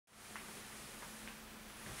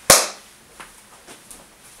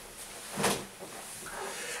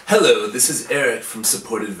Hello, this is Eric from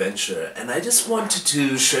Support Adventure, and I just wanted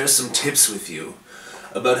to share some tips with you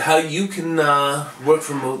about how you can work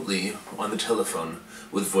remotely on the telephone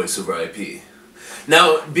with Voice over IP.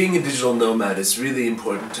 Now, being a digital nomad, it's really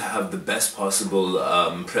important to have the best possible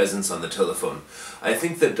presence on the telephone. I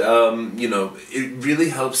think that, it really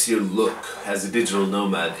helps your look as a digital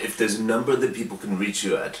nomad if there's a number that people can reach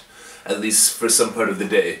you at least for some part of the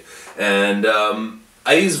day. And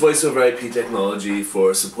I use Voice over IP technology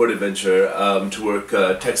for Support Adventure to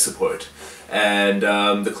work tech support. And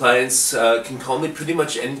the clients can call me pretty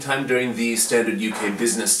much anytime during the standard UK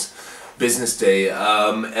business day,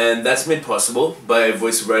 and that's made possible by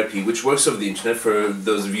Voice over IP, which works over the internet for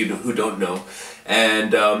those of you who don't know.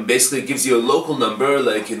 And basically it gives you a local number,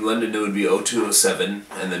 like in London it would be 0207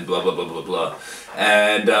 and then blah blah blah blah blah.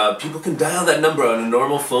 And people can dial that number on a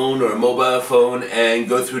normal phone or a mobile phone and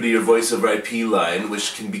go through to your Voice over IP line,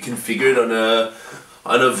 which can be configured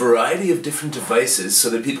on a variety of different devices so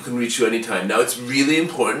that people can reach you anytime. Now it's really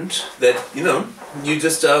important that, you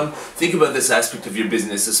just think about this aspect of your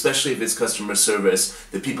business, especially if it's customer service,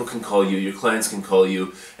 that people can call you, your clients can call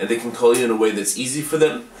you, and they can call you in a way that's easy for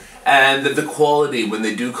them, and that the quality when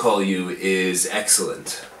they do call you is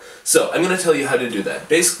excellent. So I'm going to tell you how to do that.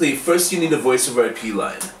 Basically, first you need a Voice over IP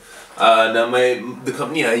line. Now the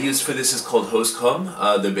company I use for this is called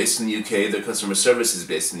Hostcomm. They're based in the UK, their customer service is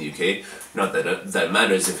based in the UK. Not that that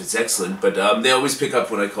matters if it's excellent, but they always pick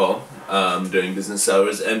up when I call during business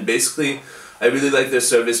hours, and basically I really like their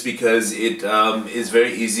service because it is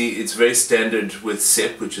very easy. It's very standard with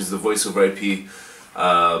SIP, which is the Voice over IP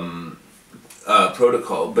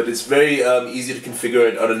protocol, but it's very easy to configure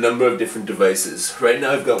it on a number of different devices. Right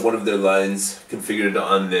now I've got one of their lines configured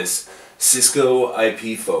on this Cisco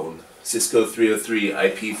IP phone, Cisco 303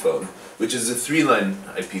 IP phone, which is a 3-line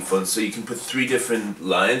IP phone, so you can put 3 different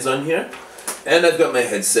lines on here. And I've got my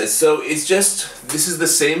headset, so it's just, this is the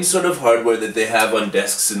same sort of hardware that they have on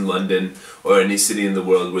desks in London or any city in the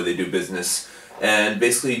world where they do business. And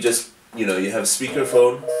basically just, you have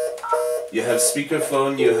speakerphone, you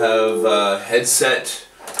have headset,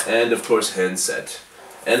 and of course handset.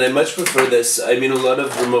 And I much prefer this. I mean, a lot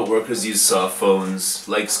of remote workers use Softphones,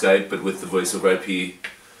 like Skype, but with the Voice over IP.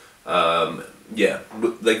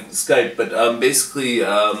 Like Skype, but basically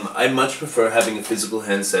I much prefer having a physical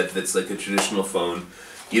handset that's like a traditional phone.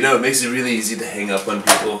 It makes it really easy to hang up on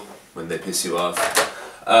people when they piss you off.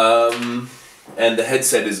 And the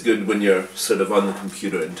headset is good when you're sort of on the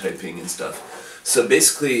computer and typing and stuff. So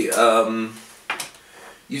basically,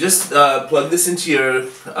 you just plug this into your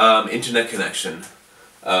internet connection.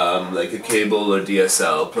 Like a cable or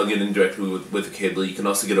DSL, plug it in directly with a cable. You can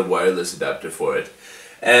also get a wireless adapter for it.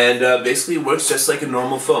 And basically it works just like a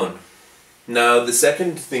normal phone. Now the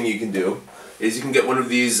second thing you can do is you can get one of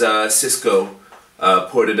these Cisco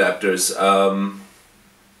port adapters.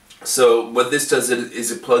 So what this does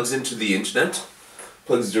is it plugs into the internet,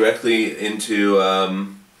 plugs directly into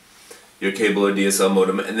your cable or DSL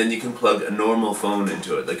modem, and then you can plug a normal phone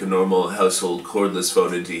into it, like a normal household cordless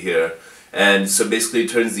phone into here. And so basically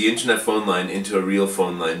it turns the internet phone line into a real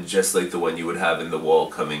phone line, just like the one you would have in the wall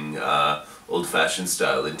coming old-fashioned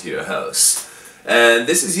style into your house. And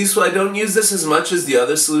this is useful. I don't use this as much as the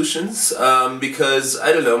other solutions because,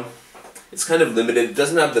 I don't know, it's kind of limited. It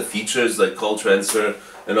doesn't have the features like call transfer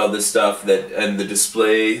and all this stuff and the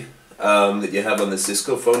display that you have on the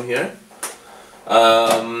Cisco phone here.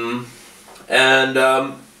 The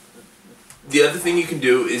other thing you can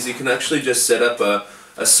do is you can actually just set up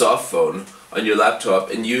a soft phone on your laptop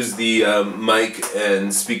and use the mic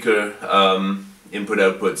and speaker input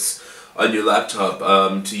outputs on your laptop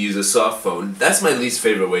to use a soft phone. That's my least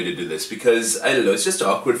favorite way to do this because, I don't know, it's just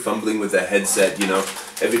awkward fumbling with a headset,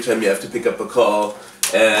 every time you have to pick up a call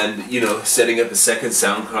and, setting up a second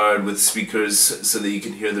sound card with speakers so that you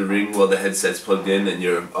can hear the ring while the headset's plugged in and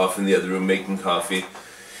you're off in the other room making coffee.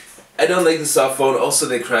 I don't like the soft phone. Also,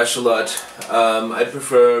 they crash a lot. I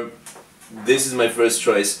prefer, this is my first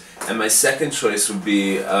choice, and my second choice would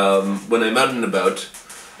be when I'm out and about,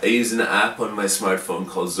 I use an app on my smartphone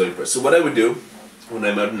called Zoiper. So what I would do when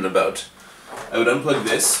I'm out and about, I would unplug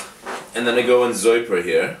this, and then I go on Zoiper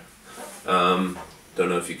here. Don't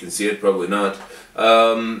know if you can see it, probably not.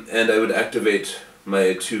 And I would activate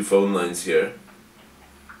my 2 phone lines here,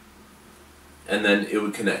 and then it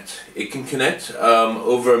would connect. It can connect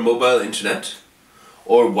over mobile internet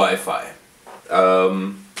or Wi-Fi.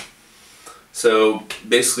 So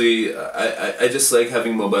basically, I just like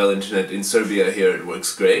having mobile internet. In Serbia here it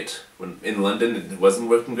works great. When in London it wasn't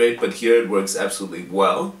working great, but here it works absolutely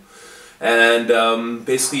well. And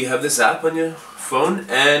basically you have this app on your phone,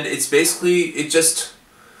 and it's basically, it just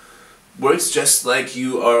works just like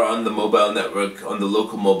you are on the mobile network, on the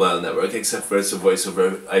local mobile network, except for it's a voice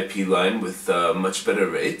over IP line with much better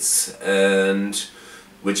rates, and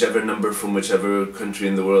whichever number from whichever country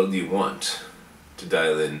in the world you want to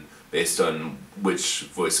dial in based on which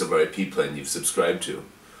voice over IP plan you've subscribed to.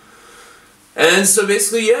 And so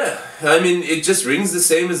basically, yeah, I mean, it just rings the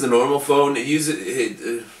same as the normal phone. You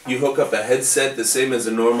hook up a headset the same as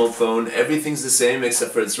a normal phone. Everything's the same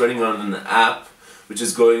except for it's running on an app which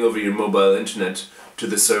is going over your mobile internet to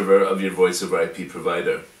the server of your voice over IP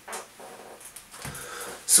provider.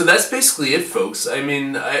 So that's basically it, folks. I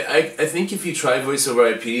mean, I think if you try voice over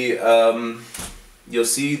IP, you'll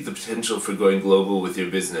see the potential for going global with your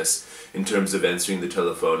business in terms of answering the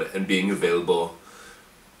telephone and being available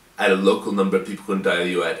at a local number people can dial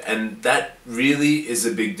you at. And that really is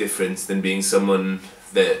a big difference than being someone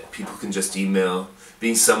that people can just email,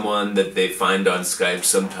 being someone that they find on Skype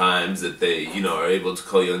sometimes, that they, you know, are able to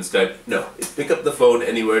call you on Skype. No, it's pick up the phone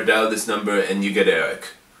anywhere, dial this number, and you get Eric.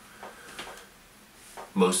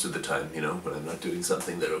 Most of the time, you know, when I'm not doing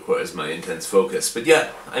something that requires my intense focus. But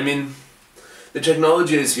yeah, I mean, the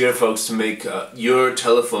technology is here, folks, to make your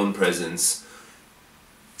telephone presence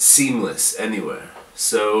seamless anywhere.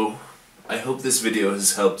 So I hope this video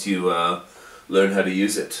has helped you learn how to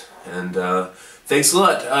use it. And thanks a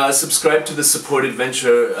lot. Subscribe to the Support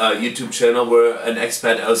Adventure YouTube channel. We're an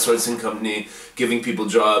expat outsourcing company giving people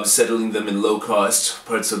jobs, settling them in low-cost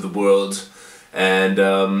parts of the world, and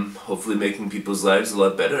hopefully making people's lives a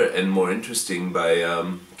lot better and more interesting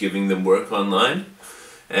by giving them work online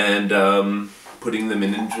and putting them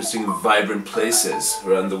in interesting, vibrant places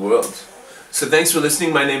around the world. So thanks for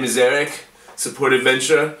listening. My name is Eric. Support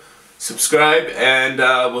Adventure. Subscribe, and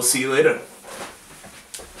we'll see you later.